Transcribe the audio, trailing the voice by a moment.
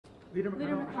Leader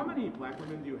McConnell, how many black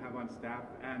women do you have on staff,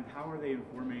 and how are they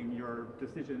informing your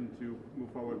decision to move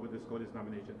forward with the SCOTUS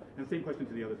nomination? And same question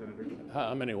to the other senators.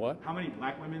 How many what? How many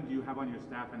black women do you have on your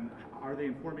staff, and are they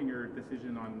informing your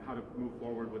decision on how to move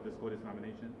forward with the SCOTUS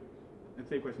nomination? And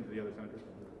same question to the other senators.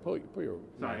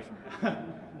 Sorry.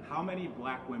 How many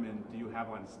black women do you have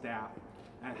on staff,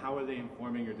 and how are they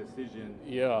informing your decision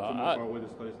to move forward with the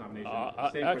SCOTUS nomination?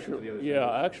 Same question to the other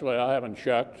senators. Actually, I haven't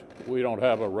checked. We don't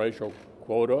have a racial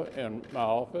quota in my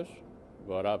office,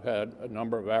 but I've had a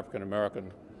number of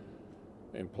African-American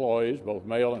employees, both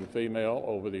male and female,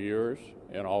 over the years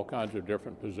in all kinds of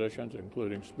different positions,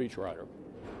 including speechwriter.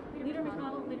 Leader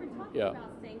McConnell, we were talking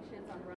about sanctions